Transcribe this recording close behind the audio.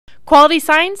Quality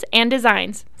signs and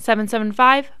designs,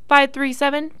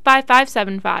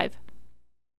 775-537-5575.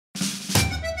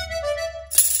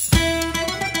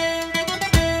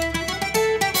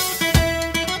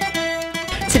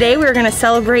 Today we're going to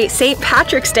celebrate St.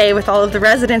 Patrick's Day with all of the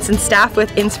residents and staff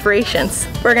with inspirations.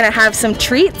 We're going to have some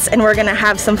treats and we're going to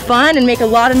have some fun and make a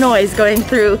lot of noise going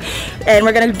through, and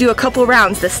we're going to do a couple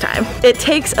rounds this time. It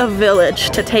takes a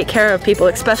village to take care of people,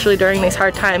 especially during these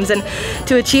hard times, and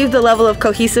to achieve the level of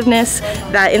cohesiveness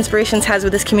that Inspirations has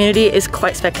with this community is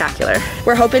quite spectacular.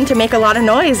 We're hoping to make a lot of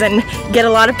noise and get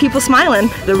a lot of people smiling.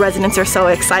 The residents are so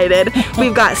excited.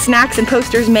 We've got snacks and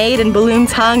posters made and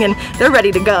balloons hung, and they're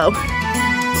ready to go.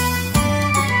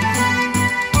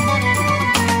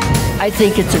 I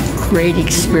think it's a great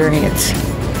experience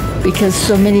because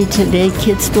so many today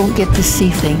kids don't get to see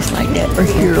things like that or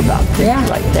hear about things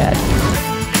like that.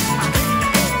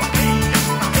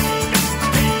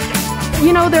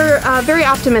 You know, they're very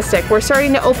optimistic. We're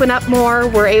starting to open up more.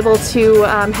 We're able to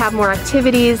have more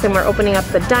activities, and we're opening up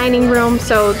the dining room.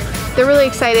 So they're really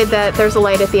excited that there's a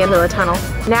light at the end of the tunnel.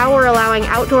 Now we're allowing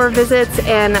outdoor visits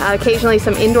and occasionally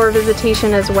some indoor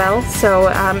visitation as well. So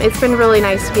it's been really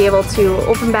nice to be able to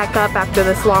open back up after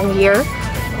this long year.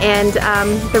 And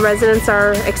the residents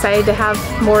are excited to have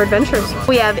more adventures.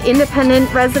 We have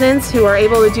independent residents who are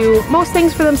able to do most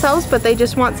things for themselves, but they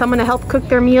just want someone to help cook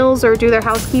their meals or do their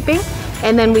housekeeping.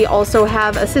 And then we also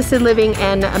have assisted living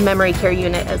and a memory care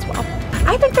unit as well.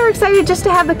 I think they're excited just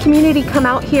to have the community come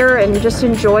out here and just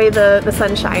enjoy the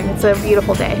sunshine. It's a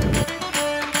beautiful day.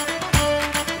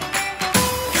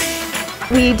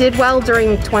 We did well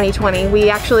during 2020.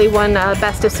 We actually won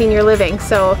Best of Senior Living.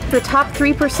 So the top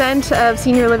 3% of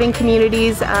senior living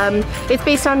communities, it's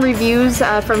based on reviews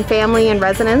from family and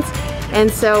residents. And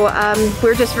so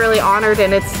we're just really honored,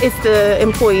 and it's the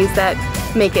employees that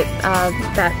make it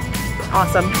that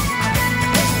awesome.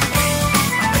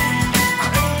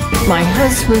 My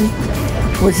husband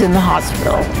was in the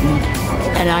hospital,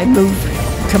 and I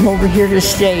come over here to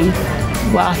stay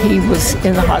while he was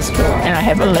in the hospital, and I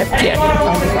haven't left yet.